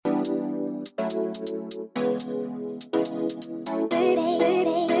On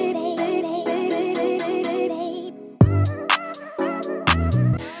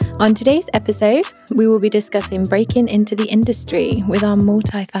today's episode, we will be discussing breaking into the industry with our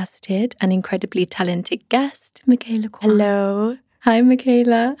multifaceted and incredibly talented guest, Michaela Kwan. Hello. Hi,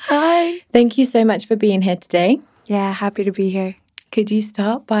 Michaela. Hi. Thank you so much for being here today. Yeah, happy to be here. Could you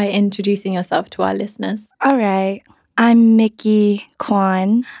start by introducing yourself to our listeners? All right. I'm Mickey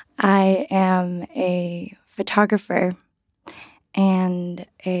Kwan. I am a photographer and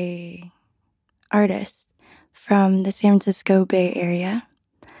a artist from the San Francisco Bay Area.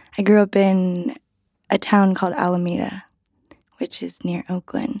 I grew up in a town called Alameda, which is near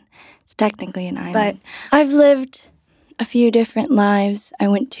Oakland. It's technically an island. But I've lived a few different lives. I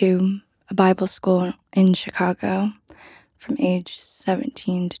went to a Bible school in Chicago from age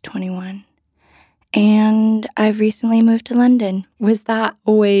 17 to 21. And I've recently moved to London. Was that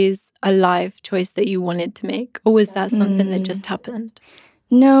always a life choice that you wanted to make? Or was that something that just happened?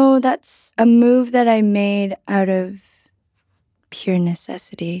 No, that's a move that I made out of pure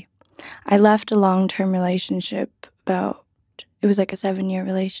necessity. I left a long-term relationship it was like a 7-year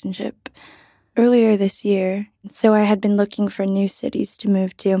relationship earlier this year. So I had been looking for new cities to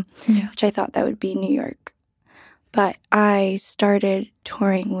move to, which I thought that would be New York. But I started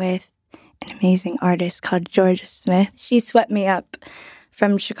touring with an amazing artist called Georgia Smith. She swept me up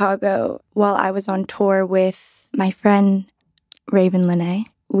from Chicago while I was on tour with my friend Raven Lene.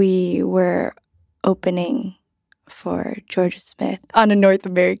 We were opening for Georgia Smith on a North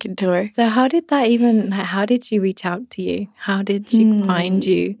American tour. So how did she reach out to you? How did she find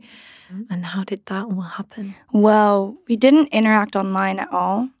you? And how did that all happen? Well, we didn't interact online at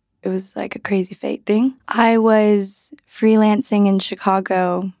all. It was like a crazy fate thing. I was freelancing in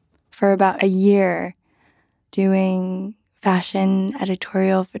Chicago for about a year doing fashion,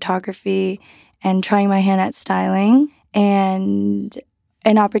 editorial photography, and trying my hand at styling. And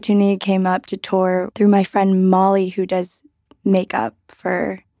an opportunity came up to tour through my friend Molly, who does makeup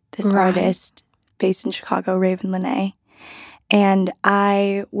for this artist based in Chicago, Raven Lene. And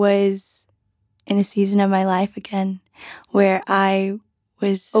I was in a season of my life again where I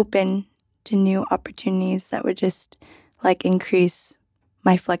was open to new opportunities that would just like increase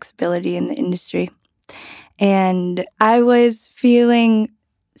my flexibility in the industry. And I was feeling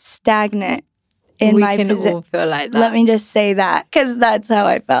stagnant in my position. We can all feel like that. Let me just say that, because that's how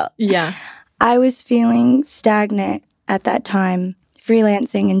I felt. Yeah. I was feeling stagnant at that time,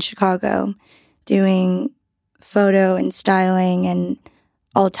 freelancing in Chicago, doing photo and styling and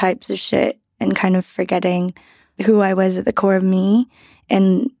all types of shit, and kind of forgetting who I was at the core of me.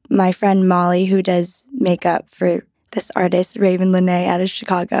 And my friend Molly, who does makeup for this artist, Raven Lene, out of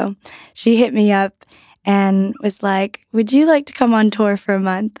Chicago, she hit me up and was like, "Would you like to come on tour for a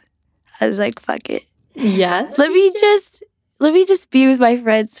month?" I was like, "Fuck it. Yes. Let me just be with my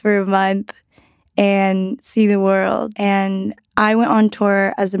friends for a month and see the world." And I went on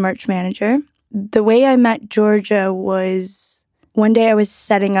tour as a merch manager. The way I met Georgia was one day I was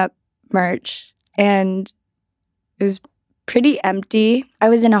setting up merch and it was pretty empty. I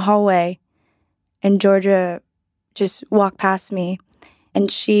was in a hallway and Georgia just walked past me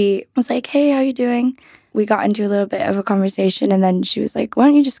and she was like, "Hey, how you doing?" We got into a little bit of a conversation and then she was like, "Why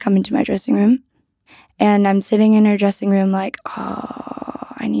don't you just come into my dressing room?" And I'm sitting in her dressing room like,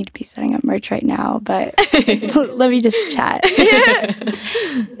 "Oh, I need to be setting up merch right now, but let me just chat."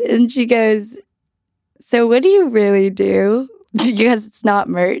 And she goes, "So what do you really do?" Because it's not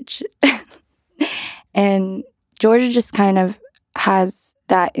merch. And Georgia just kind of has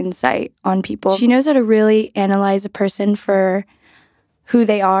that insight on people. She knows how to really analyze a person for who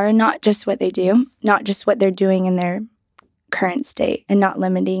they are, and not just what they do, not just what they're doing in their current state, and not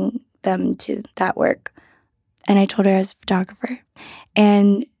limiting them to that work. And I told her I was a photographer.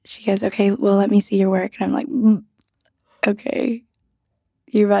 And she goes, "Okay, well, let me see your work." And I'm like, "Okay,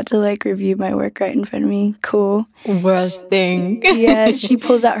 you're about to like review my work right in front of me. Cool." Worst thing. Yeah, she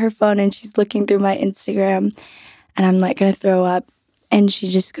pulls out her phone and she's looking through my Instagram. And I'm like going to throw up. And she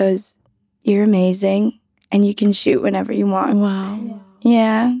just goes, "You're amazing. And you can shoot whenever you want." Wow.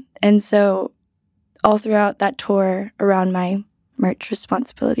 Yeah. And so all throughout that tour around my merch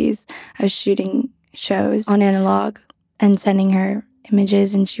responsibilities, I was shooting shows on analog and sending her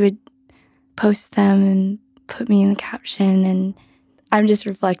images, and she would post them and put me in the caption. And I'm just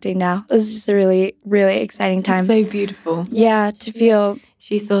reflecting now. It was just a really, really exciting time. So beautiful. Yeah, to feel...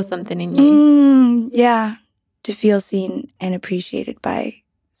 She saw something in you. Yeah, to feel seen and appreciated by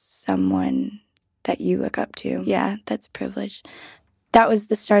someone that you look up to. Yeah, that's a privilege. That was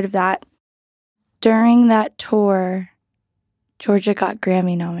the start of that. During that tour, Georgia got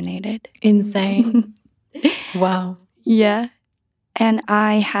Grammy nominated. Insane. Wow. Yeah. And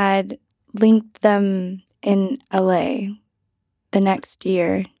I had linked them in LA the next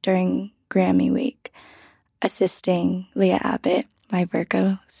year during Grammy week, assisting Leah Abbott, my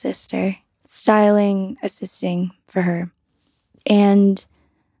Virgo sister, styling, assisting for her. And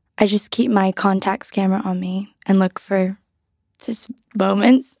I just keep my contacts camera on me and look for just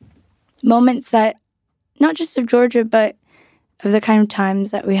moments that, not just of Georgia, but of the kind of times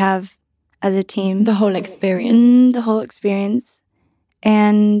that we have as a team. The whole experience. The whole experience.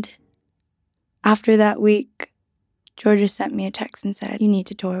 And after that week, Georgia sent me a text and said, "You need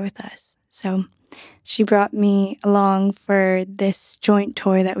to tour with us." So she brought me along for this joint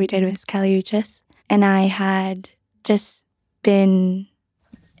tour that we did with Kali Uchis. And I had just been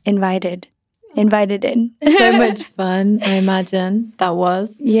invited in. So much fun, I imagine that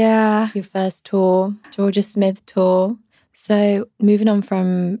was. Yeah. Your first tour, Georgia Smith tour. So moving on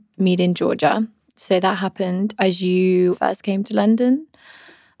from meeting Georgia. So that happened as you first came to London.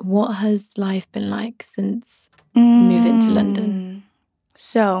 What has life been like since moving to London?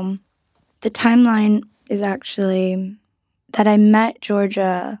 So the timeline is actually that I met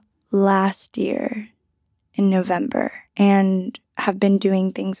Georgia last year in November and have been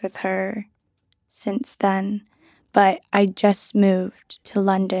doing things with her since then. But I just moved to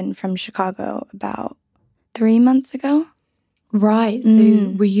London from Chicago about 3 months ago. Right.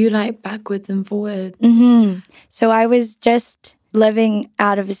 So were you like backwards and forwards? So I was just living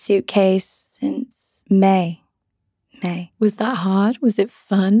out of a suitcase since May. Was that hard? Was it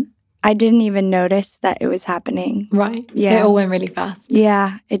fun? I didn't even notice that it was happening. Right. Yeah. It all went really fast.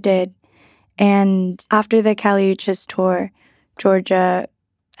 Yeah, it did. And after the Kali Uchis tour, Georgia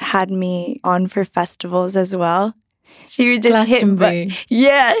had me on for festivals as well. She would just hit my...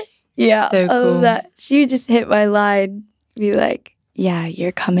 Yeah. So all cool. of that. She would just hit my line, be like, "Yeah,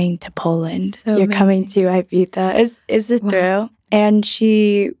 you're coming to Poland. So you're coming to Ibiza." Is a thrill. And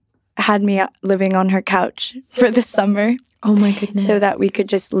she had me living on her couch for the summer. Oh my goodness. So that we could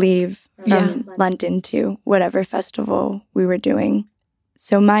just leave from London to whatever festival we were doing.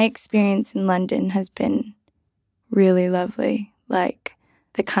 So my experience in London has been really lovely. Like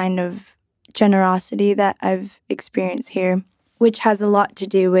the kind of generosity that I've experienced here, which has a lot to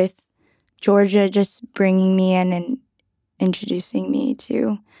do with Georgia just bringing me in and introducing me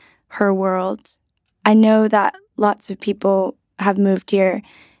to her world. I know that lots of people have moved here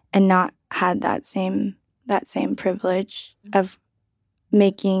and not had that same privilege of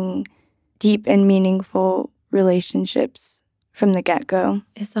making deep and meaningful relationships from the get-go.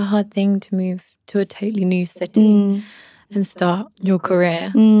 It's a hard thing to move to a totally new city and start your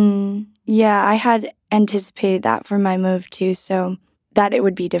career. Yeah, I had anticipated that for my move too, so that it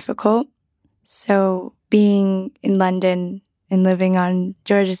would be difficult. So being in London and living on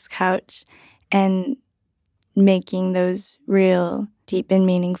Georgia's couch and making those real, deep and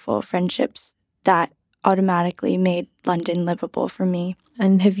meaningful friendships, that automatically made London livable for me.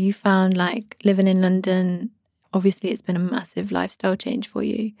 And have you found like living in London, obviously it's been a massive lifestyle change for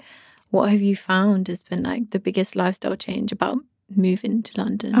you. What have you found has been like the biggest lifestyle change about moving to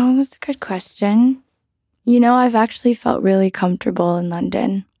London? Oh, that's a good question. You know, I've actually felt really comfortable in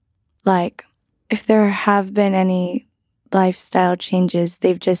London. Like, if there have been any lifestyle changes,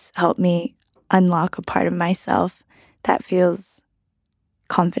 they've just helped me unlock a part of myself that feels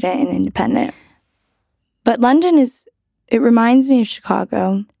confident and independent. But London it reminds me of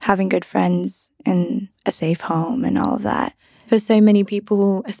Chicago, having good friends and a safe home and all of that. For so many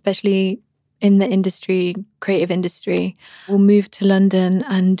people, especially in the industry, creative industry, will move to London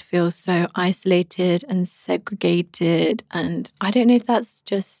and feel so isolated and segregated. And I don't know if that's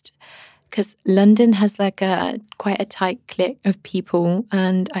just because London has like quite a tight clique of people.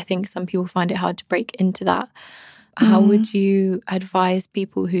 And I think some people find it hard to break into that. How would you advise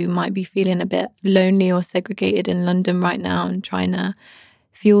people who might be feeling a bit lonely or segregated in London right now and trying to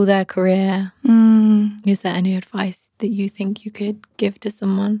fuel their career? Is there any advice that you think you could give to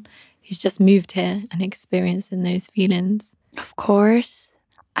someone who's just moved here and experiencing those feelings? Of course,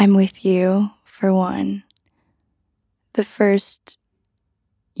 I'm with you, for one. The first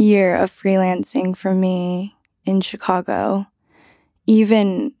year of freelancing for me in Chicago,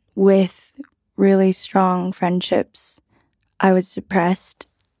 even with really strong friendships, I was depressed.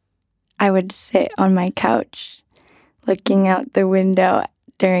 I would sit on my couch looking out the window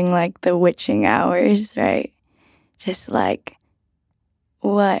during like the witching hours, right? Just like,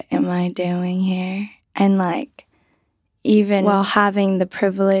 what am I doing here? And like, even while having the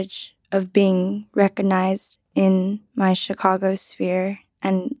privilege of being recognized in my Chicago sphere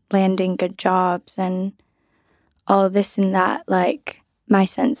and landing good jobs and all this and that, like my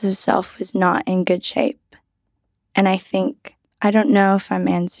sense of self was not in good shape. And I think, I don't know if I'm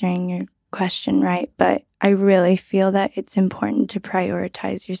answering your question right, but I really feel that it's important to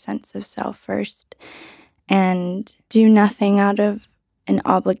prioritize your sense of self first and do nothing out of an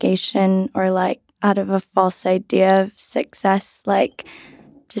obligation or like out of a false idea of success. Like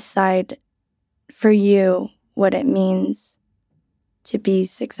decide for you what it means to be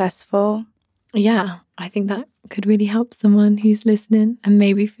successful. Yeah, I think that could really help someone who's listening and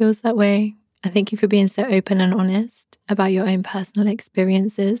maybe feels that way. And thank you for being so open and honest about your own personal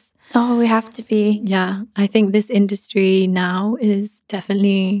experiences. Oh, we have to be. Yeah, I think this industry now is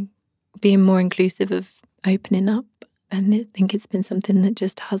definitely being more inclusive of opening up. And I think it's been something that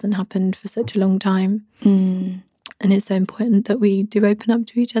just hasn't happened for such a long time. Mm. And it's so important that we do open up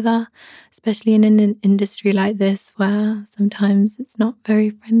to each other, especially in an industry like this where sometimes it's not very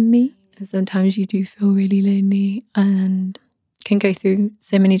friendly. And sometimes you do feel really lonely and can go through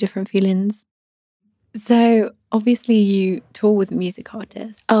so many different feelings. So obviously you tour with music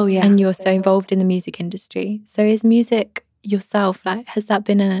artists. Oh, yeah. And you're so involved in the music industry. So is music yourself, like, has that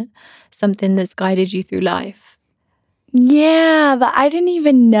been something that's guided you through life? Yeah, but I didn't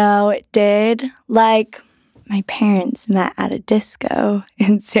even know it did. Like, my parents met at a disco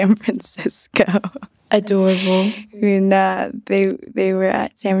in San Francisco. Adorable. And they were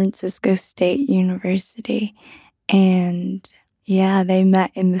at San Francisco State University. And yeah, they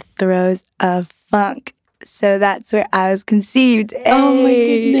met in the throes of funk. So that's where I was conceived. Oh my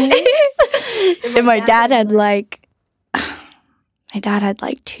goodness. And my dad had like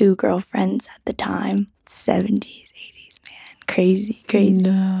 2 girlfriends at the time. 70s, 80s, man. Crazy.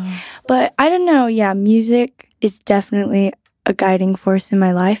 No. But I don't know. Yeah, music is definitely a guiding force in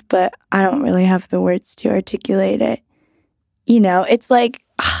my life, but I don't really have the words to articulate it. You know, it's like,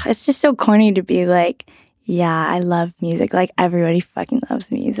 it's just so corny to be like, yeah, I love music. Like, everybody fucking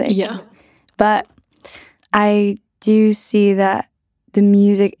loves music. Yeah. But I do see that the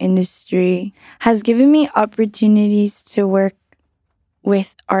music industry has given me opportunities to work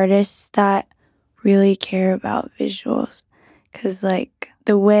with artists that really care about visuals. Because, like,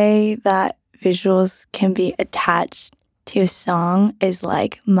 the way that visuals can be attached to a song is,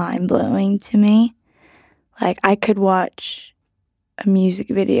 like, mind-blowing to me. Like, I could watch a music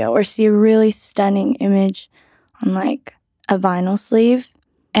video or see a really stunning image on, like, a vinyl sleeve,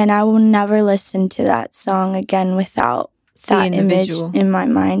 and I will never listen to that song again without Seeing that image visual in my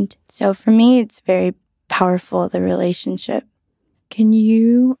mind. So for me, it's very powerful, the relationship. Can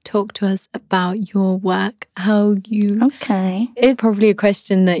you talk to us about your work? How you... Okay. It's probably a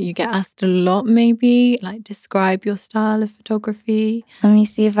question that you get asked a lot, maybe. Like, describe your style of photography. Let me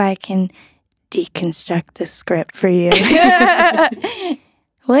see if I can deconstruct the script for you.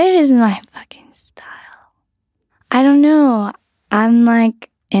 What is my fucking style? I don't know. I'm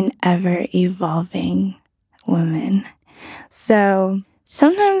like an ever-evolving woman. So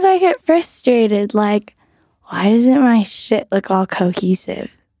sometimes I get frustrated, like, why doesn't my shit look all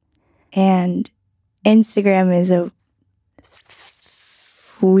cohesive? And Instagram is a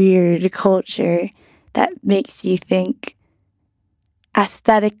weird culture that makes you think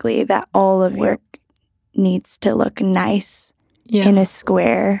aesthetically that all of work needs to look nice in a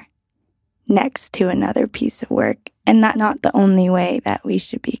square next to another piece of work. And that's not the only way that we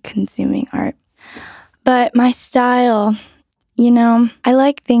should be consuming art. But my style, you know, I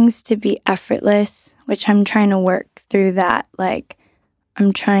like things to be effortless, which I'm trying to work through that. Like,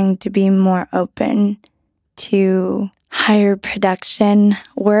 I'm trying to be more open to higher production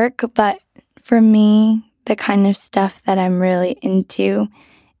work. But for me, the kind of stuff that I'm really into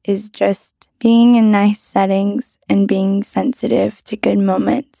is just being in nice settings and being sensitive to good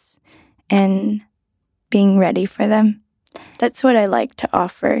moments and being ready for them. That's what I like to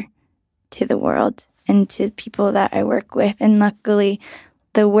offer to the world and to people that I work with. And luckily,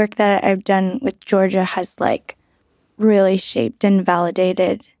 the work that I've done with Georgia has like really shaped and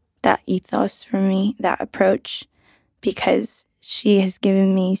validated that ethos for me, that approach, because she has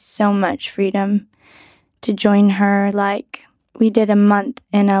given me so much freedom to join her. Like, we did a month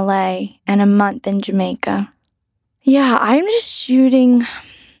in LA and a month in Jamaica. Yeah, I'm just shooting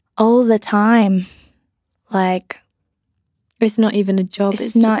all the time. Like, it's not even a job.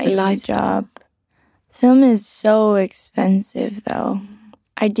 It's not just a even life job. Film is so expensive, though.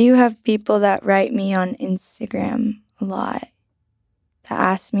 I do have people that write me on Instagram a lot that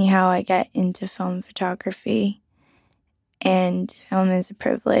ask me how I get into film photography. And film is a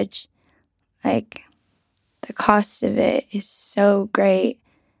privilege. Like, the cost of it is so great.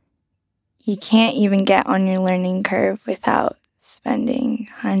 You can't even get on your learning curve without spending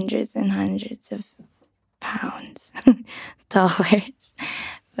hundreds and hundreds of pounds, dollars.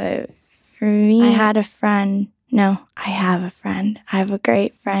 But for me, I have a friend. I have a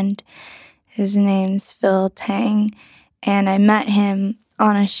great friend. His name's Phil Tang. And I met him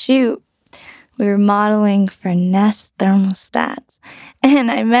on a shoot. We were modeling for Nest thermostats.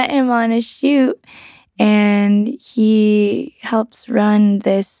 And I met him on a shoot. And he helps run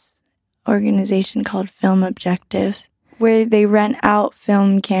this organization called Film Objective, where they rent out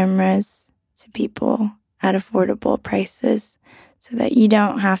film cameras to people at affordable prices so that you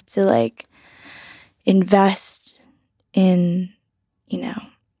don't have to invest in, an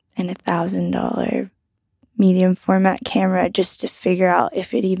 $1,000 medium format camera just to figure out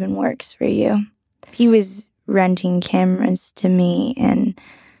if it even works for you. He was renting cameras to me and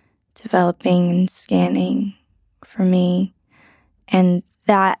developing and scanning for me. And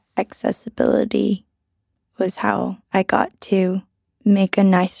that accessibility was how I got to make a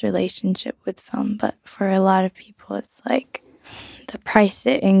nice relationship with film. But for a lot of people, it's the price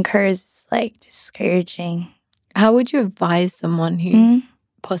it incurs is discouraging. How would you advise someone who's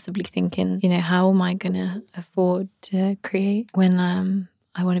possibly thinking, how am I going to afford to create when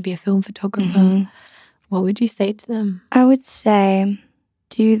I want to be a film photographer? What would you say to them? I would say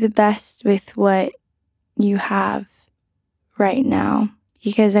do the best with what you have right now.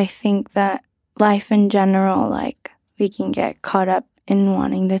 Because I think that life in general, we can get caught up in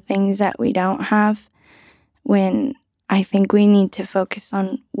wanting the things that we don't have, when I think we need to focus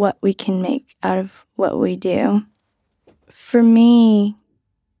on what we can make out of what we do. For me,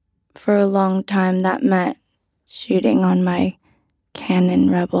 for a long time, that meant shooting on my Canon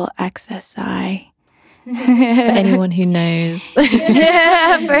Rebel XSI. For anyone who knows.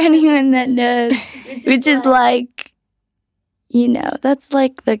 Yeah, for anyone that knows. Which is that's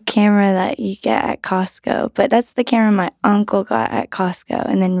the camera that you get at Costco. But that's the camera my uncle got at Costco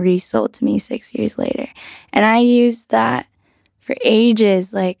and then resold to me 6 years later. And I used that for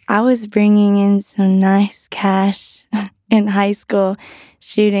ages. I was bringing in some nice cash in high school,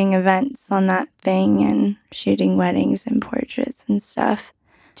 shooting events on that thing and shooting weddings and portraits and stuff.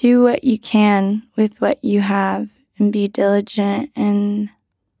 Do what you can with what you have and be diligent and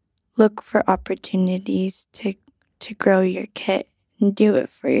look for opportunities to grow your kit and do it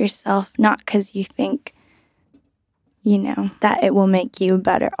for yourself, not because you think, that it will make you a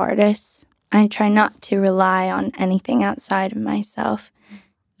better artist. I try not to rely on anything outside of myself.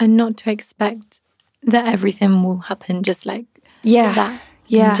 And not to expect that everything will happen just like that. Yeah.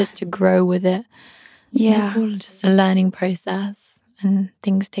 And just to grow with it. Yeah. It's all just a learning process and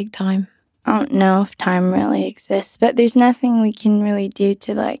things take time. I don't know if time really exists, but there's nothing we can really do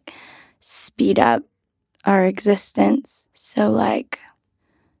to speed up our existence. So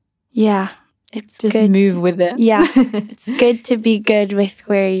it's just good. Move with it. Yeah. It's good to be good with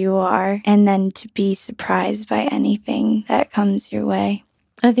where you are and then to be surprised by anything that comes your way.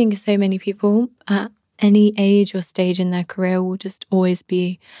 I think so many people at any age or stage in their career will just always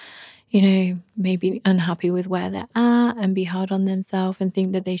be, maybe unhappy with where they're at and be hard on themselves and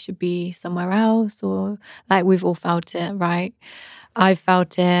think that they should be somewhere else, or we've all felt it, right? I've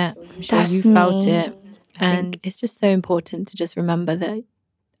felt it. I'm sure you felt it. And it's just so important to just remember that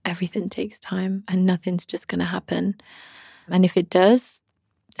everything takes time and nothing's just going to happen. And if it does,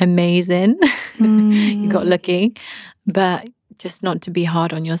 amazing. You got lucky. But just not to be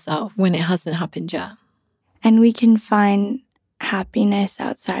hard on yourself when it hasn't happened yet. And we can find happiness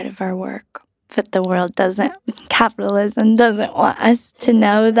outside of our work. But the world doesn't, capitalism doesn't want us to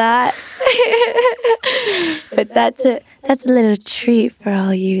know that. But that's a little treat for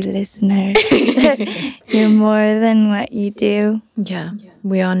all you listeners. You're more than what you do. Yeah,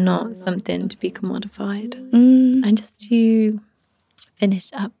 we are not something to be commodified. And just to finish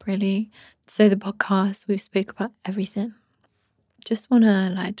up, really. So the podcast, we've spoke about everything. Just want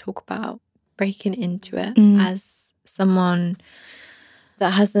to talk about breaking into it as someone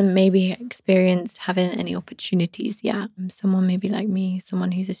that hasn't maybe experienced having any opportunities yet. Someone maybe like me,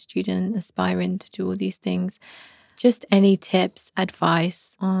 someone who's a student aspiring to do all these things. Just any tips,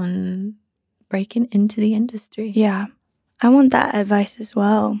 advice on breaking into the industry? Yeah, I want that advice as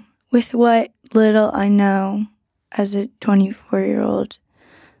well. With what little I know as a 24-year-old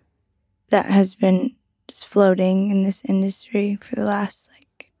that has been just floating in this industry for the last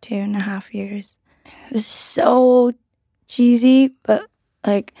 2.5 years. It's so cheesy, but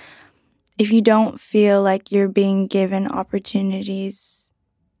if you don't feel like you're being given opportunities,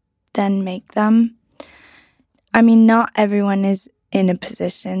 then make them. I mean, not everyone is in a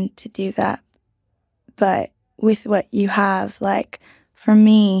position to do that, but with what you have, for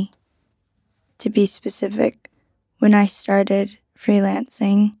me, to be specific, when I started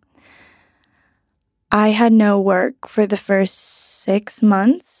freelancing, I had no work for the first 6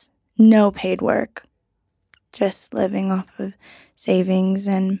 months, no paid work, just living off of savings,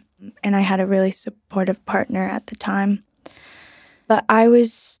 and I had a really supportive partner at the time. But I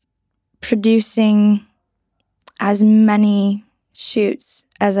was producing as many shoots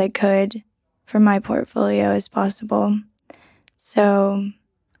as I could for my portfolio as possible. So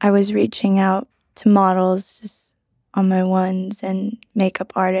I was reaching out to models just on my ones and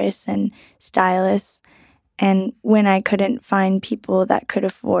makeup artists and stylists. And when I couldn't find people that could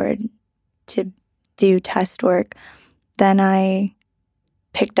afford to do test work, then I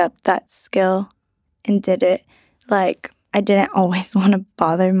picked up that skill and did it. Like, I didn't always want to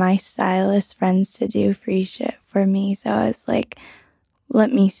bother my stylist friends to do free shit for me. So I was like,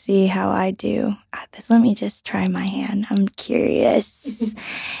 let me see how I do at this. Let me just try my hand. I'm curious.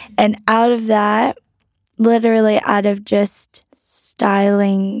 And out of that, literally out of just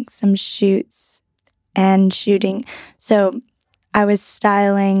styling some shoots and shooting. So I was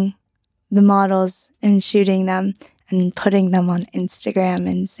styling the models and shooting them and putting them on Instagram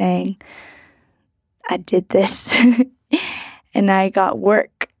and saying, I did this. And I got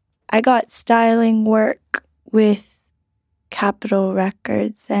work. I got styling work with Capitol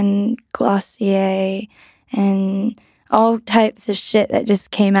Records and Glossier and all types of shit that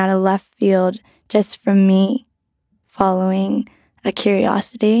just came out of left field just from me following a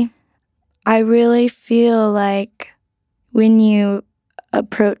curiosity. I really feel like when you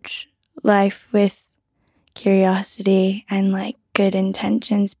approach life with curiosity and like good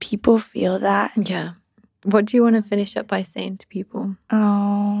intentions, people feel that. Yeah. What do you want to finish up by saying to people?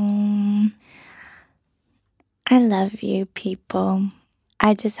 I love you, people.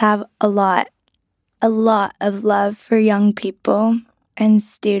 I just have a lot of love for young people and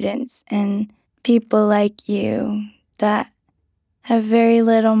students and people like you that have very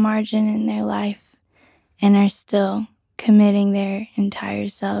little margin in their life and are still committing their entire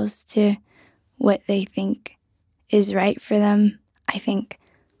selves to what they think is right for them. I think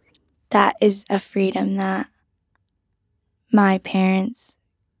that is a freedom that my parents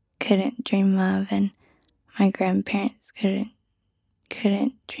couldn't dream of and my grandparents couldn't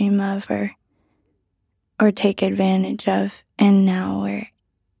dream of or take advantage of. And now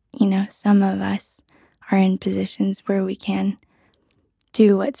some of us are in positions where we can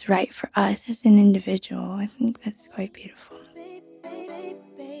do what's right for us as an individual. I think that's quite beautiful.